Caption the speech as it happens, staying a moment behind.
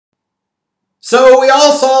So we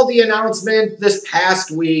all saw the announcement this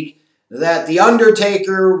past week that The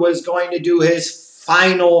Undertaker was going to do his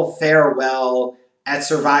final farewell at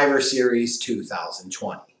Survivor Series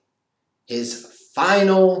 2020. His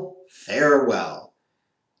final farewell.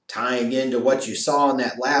 Tying into what you saw in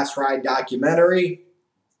that Last Ride documentary,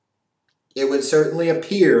 it would certainly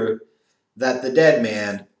appear that the dead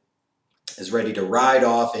man is ready to ride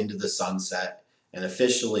off into the sunset and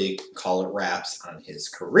officially call it wraps on his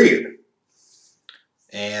career.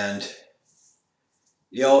 And,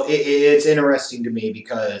 it's interesting to me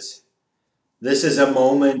because this is a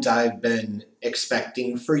moment I've been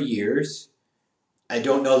expecting for years. I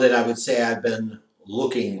don't know that I would say I've been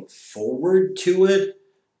looking forward to it,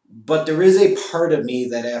 but there is a part of me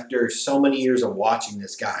that after so many years of watching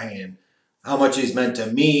this guy and how much he's meant to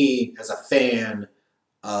me as a fan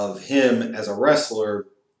of him as a wrestler,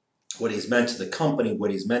 what he's meant to the company,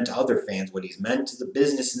 what he's meant to other fans, what he's meant to the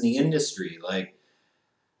business and the industry. Like,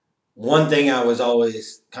 one thing I was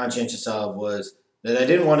always conscientious of was that I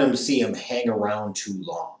didn't want him to see him hang around too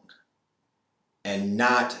long and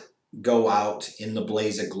not go out in the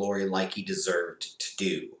blaze of glory like he deserved to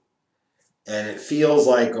do. And it feels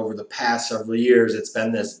like over the past several years, it's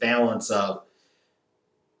been this balance of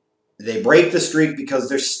they break the streak because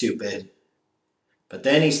they're stupid, but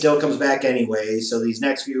then he still comes back anyway. So these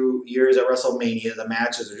next few years at WrestleMania, the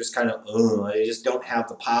matches are just kind of, they just don't have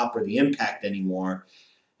the pop or the impact anymore.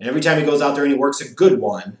 And every time he goes out there and he works a good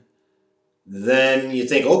one, then you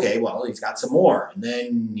think, okay, well, he's got some more. And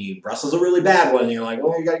then he wrestles a really bad one, and you're like,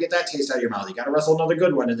 oh, you got to get that taste out of your mouth. You got to wrestle another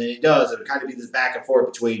good one. And then he does. It'll kind of be this back and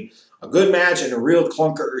forth between a good match and a real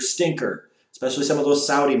clunker or stinker, especially some of those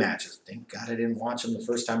Saudi matches. Thank God I didn't watch them the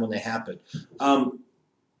first time when they happened.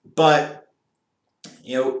 But,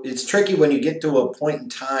 it's tricky when you get to a point in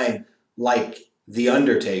time like The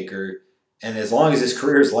Undertaker, and as long as his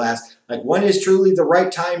careers last, like, when is truly the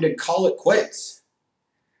right time to call it quits?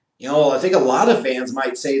 I think a lot of fans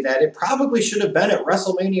might say that it probably should have been at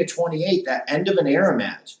WrestleMania 28, that end of an era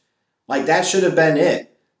match. Like, that should have been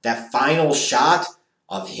it. That final shot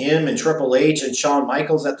of him and Triple H and Shawn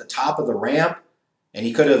Michaels at the top of the ramp, and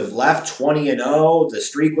he could have left 20-0. The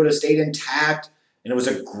streak would have stayed intact, and it was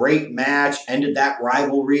a great match, ended that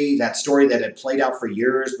rivalry, that story that had played out for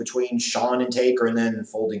years between Shawn and Taker, and then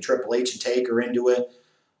folding Triple H and Taker into it.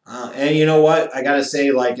 And you know what? I got to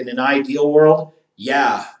say, like, in an ideal world,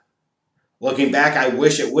 yeah, looking back, I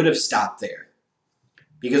wish it would have stopped there.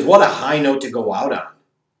 Because what a high note to go out on.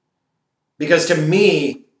 Because to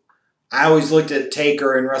me, I always looked at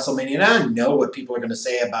Taker in WrestleMania, and I know what people are going to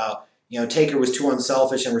say about, Taker was too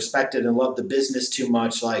unselfish and respected and loved the business too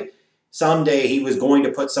much. Like, someday he was going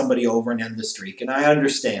to put somebody over and end the streak, and I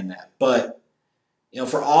understand that. But,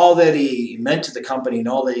 for all that he meant to the company and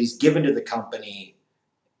all that he's given to the company,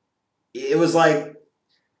 it was like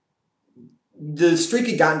the streak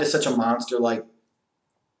had gotten to such a monster. Like,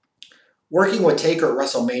 working with Taker at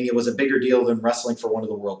WrestleMania was a bigger deal than wrestling for one of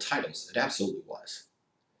the world titles. It absolutely was.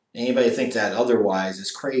 Anybody think that otherwise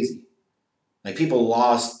is crazy. Like, people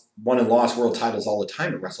won and lost world titles all the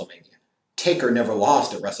time at WrestleMania. Taker never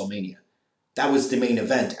lost at WrestleMania. That was the main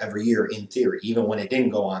event every year in theory, even when it didn't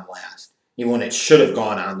go on last. Even when it should have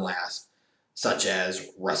gone on last, such as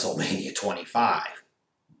WrestleMania 25.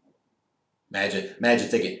 Imagine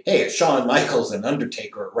thinking, hey, it's Shawn Michaels and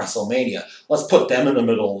Undertaker at WrestleMania. Let's put them in the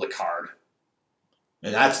middle of the card.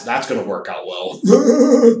 And that's going to work out well.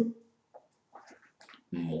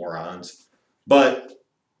 Morons. But,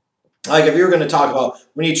 like, if you were going to talk about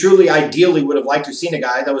when you truly ideally would have liked to have seen a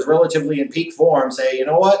guy that was relatively in peak form say, you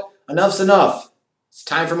know what, enough's enough. It's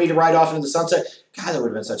time for me to ride off into the sunset. God, that would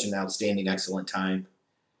have been such an outstanding, excellent time.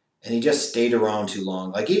 And he just stayed around too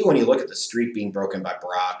long. Like, even when you look at the streak being broken by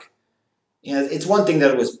Brock, it's one thing that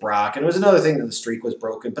it was Brock, and it was another thing that the streak was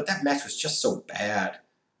broken, but that match was just so bad.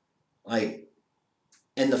 Like,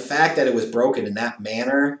 and the fact that it was broken in that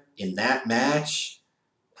manner, in that match,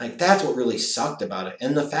 like, that's what really sucked about it.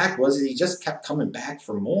 And the fact was that he just kept coming back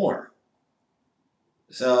for more.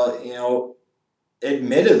 So,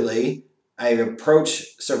 admittedly, I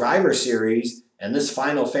approach Survivor Series and this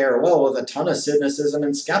final farewell with a ton of cynicism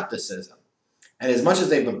and skepticism. And as much as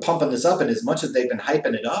they've been pumping this up and as much as they've been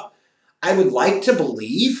hyping it up, I would like to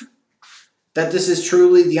believe that this is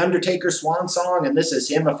truly the Undertaker swan song and this is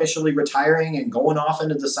him officially retiring and going off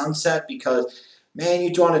into the sunset because, man,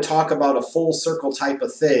 you want to talk about a full circle type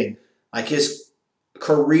of thing. Like, his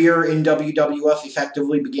career in WWF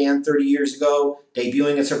effectively began 30 years ago,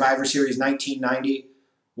 debuting at Survivor Series 1990.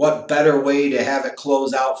 What better way to have it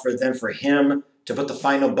close out than for him to put the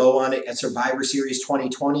final bow on it at Survivor Series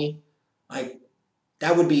 2020? Like,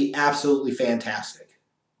 that would be absolutely fantastic.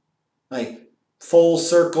 Like, full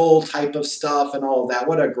circle type of stuff and all of that.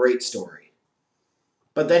 What a great story.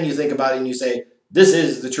 But then you think about it and you say, this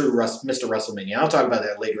is the true Mr. WrestleMania. I'll talk about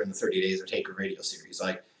that later in the 30 Days of Taker radio series.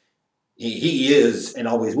 Like, he is and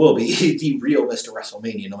always will be the real Mr.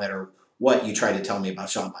 WrestleMania, no matter what you try to tell me about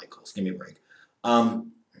Shawn Michaels. Give me a break.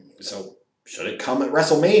 So should it come at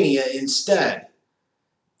WrestleMania instead?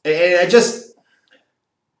 And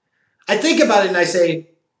I think about it and I say,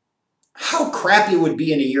 how crappy it would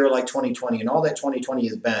be in a year like 2020 and all that 2020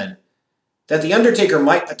 has been, that The Undertaker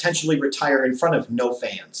might potentially retire in front of no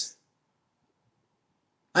fans.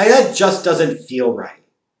 That just doesn't feel right.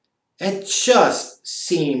 It just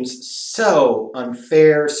seems so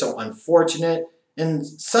unfair, so unfortunate, and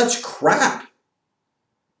such crap.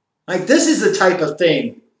 Like, this is the type of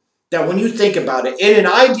thing that when you think about it, in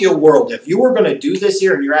an ideal world, if you were going to do this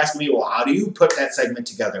here and you're asking me, well, how do you put that segment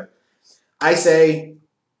together? I say,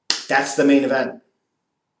 that's the main event.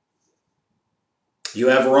 You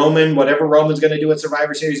have Roman, whatever Roman's going to do at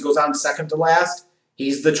Survivor Series goes on second to last.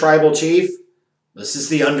 He's the tribal chief. This is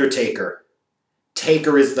the Undertaker.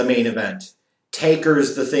 Taker is the main event. Taker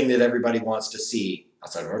is the thing that everybody wants to see.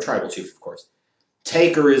 Outside of our tribal chief, of course.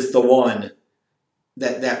 Taker is the one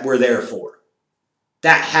that we're there for.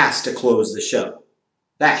 That has to close the show.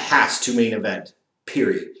 That has to main event.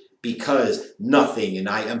 Period. Because nothing, and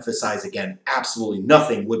I emphasize again, absolutely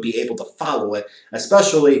nothing would be able to follow it,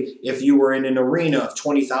 especially if you were in an arena of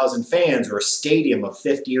 20,000 fans or a stadium of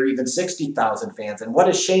 50 or even 60,000 fans. And what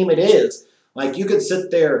a shame it is. Like, you could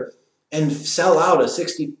sit there and sell out a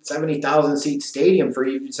 60, 70,000 seat stadium for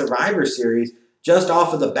even Survivor Series just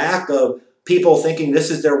off of the back of people thinking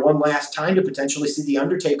this is their one last time to potentially see The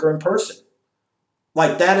Undertaker in person.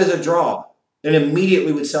 Like, that is a draw. And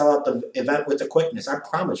immediately would sell out the event with the quickness, I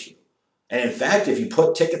promise you. And in fact, if you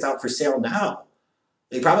put tickets out for sale now,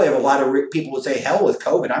 they probably have a lot of people would say, hell with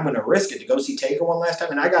COVID, I'm going to risk it to go see Taker one last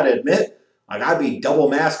time. And I got to admit, like, I'd be double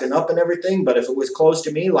masking up and everything, but if it was close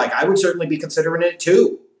to me, like, I would certainly be considering it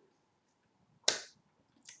too.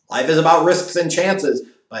 Life is about risks and chances,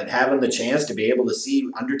 but having the chance to be able to see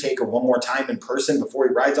Undertaker one more time in person before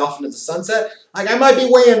he rides off into the sunset, like, I might be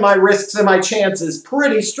weighing my risks and my chances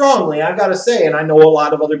pretty strongly, I've got to say, and I know a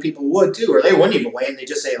lot of other people would too, or they wouldn't even weigh, and they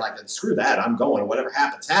just say, like, screw that, I'm going, whatever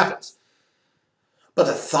happens, happens. But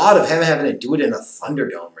the thought of him having to do it in a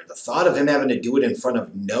Thunderdome, or the thought of him having to do it in front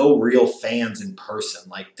of no real fans in person,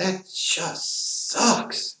 like, that just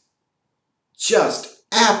sucks. Just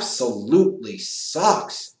absolutely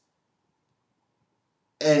sucks.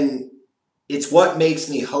 And it's what makes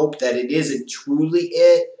me hope that it isn't truly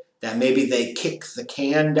it, that maybe they kick the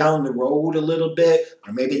can down the road a little bit,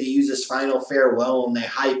 or maybe they use this final farewell and they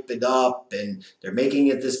hype it up and they're making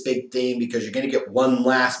it this big thing because you're going to get one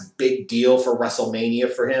last big deal for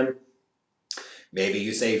WrestleMania for him. Maybe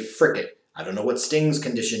you say, frick it. I don't know what Sting's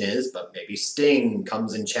condition is, but maybe Sting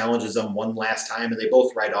comes and challenges them one last time and they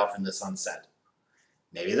both ride off in the sunset.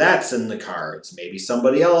 Maybe that's in the cards. Maybe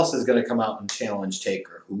somebody else is going to come out and challenge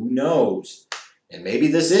Taker. Who knows? And maybe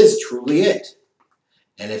this is truly it.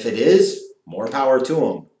 And if it is, more power to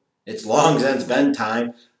him. It's long since been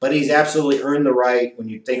time, but he's absolutely earned the right. When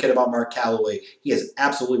you're thinking about Mark Calloway, he has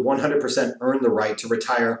absolutely 100% earned the right to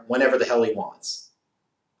retire whenever the hell he wants.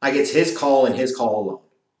 Like, it's his call and his call alone.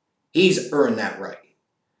 He's earned that right.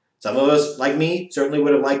 Some of us, like me, certainly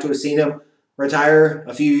would have liked to have seen him retire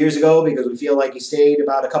a few years ago because we feel like he stayed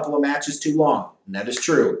about a couple of matches too long. And that is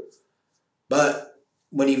true. But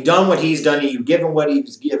when you've done what he's done, and you've given what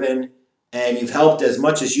he's given, and you've helped as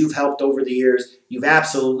much as you've helped over the years, you've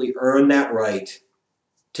absolutely earned that right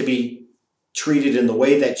to be treated in the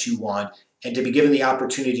way that you want and to be given the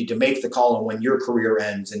opportunity to make the call on when your career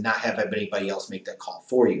ends and not have anybody else make that call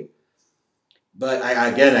for you. But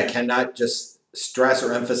I cannot just stress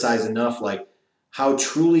or emphasize enough, like, how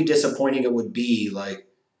truly disappointing it would be, like,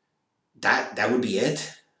 that would be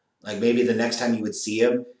it. Like, maybe the next time you would see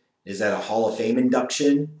him is at a Hall of Fame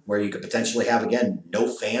induction where you could potentially have, again, no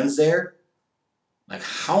fans there. Like,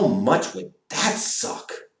 how much would that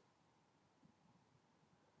suck?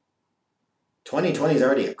 2020 is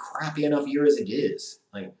already a crappy enough year as it is.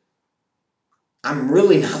 Like, I'm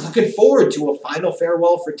really not looking forward to a final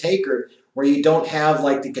farewell for Taker where you don't have,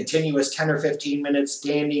 like, the continuous 10 or 15 minutes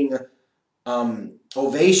standing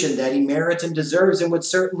ovation that he merits and deserves and would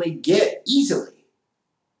certainly get easily.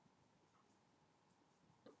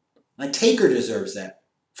 Like, Taker deserves that.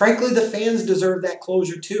 Frankly, the fans deserve that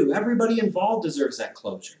closure too. Everybody involved deserves that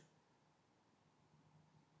closure.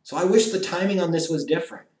 So I wish the timing on this was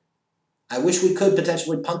different. I wish we could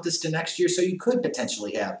potentially punt this to next year so you could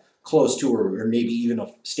potentially have close to or maybe even a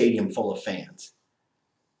stadium full of fans.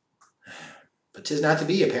 But 'tis not to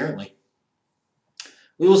be, apparently.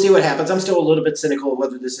 We will see what happens. I'm still a little bit cynical of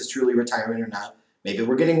whether this is truly retirement or not. Maybe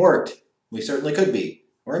we're getting worked. We certainly could be.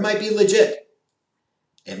 Or it might be legit.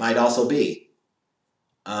 It might also be.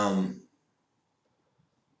 But,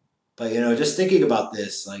 just thinking about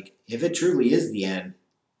this, like, if it truly is the end,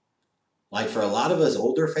 like, for a lot of us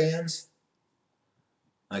older fans,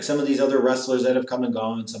 like some of these other wrestlers that have come and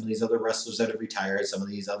gone, some of these other wrestlers that have retired, some of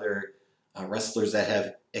these other wrestlers that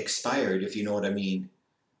have expired, if you know what I mean.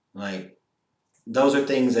 Like, those are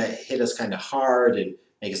things that hit us kind of hard and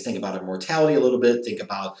make us think about our mortality a little bit, think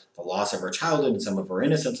about the loss of our childhood and some of our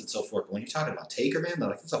innocence and so forth. But when you're talking about Taker, man,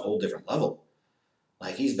 like, it's a whole different level.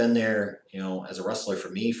 Like, he's been there, as a wrestler for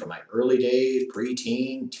me from my early days,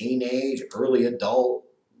 preteen, teenage, early adult,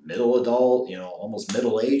 middle adult, almost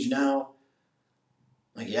middle age now.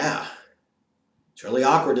 Like, yeah, it's really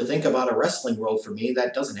awkward to think about a wrestling world for me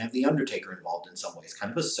that doesn't have The Undertaker involved in some ways.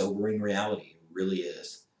 Kind of a sobering reality. It really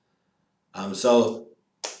is. So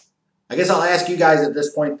I guess I'll ask you guys at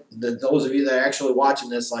this point, those of you that are actually watching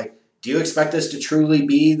this, like, do you expect this to truly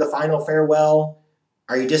be the final farewell?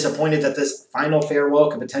 Are you disappointed that this final farewell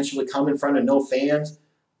could potentially come in front of no fans?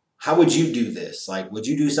 How would you do this? Like, would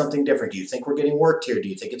you do something different? Do you think we're getting worked here? Do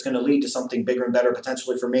you think it's going to lead to something bigger and better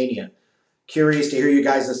potentially for Mania? Curious to hear you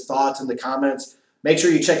guys' thoughts in the comments. Make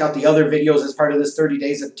sure you check out the other videos as part of this 30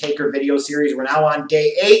 Days of Taker video series. We're now on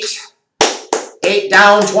day 8. 8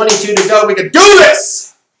 down, 22 to go. We can do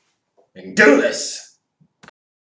this! We can do this!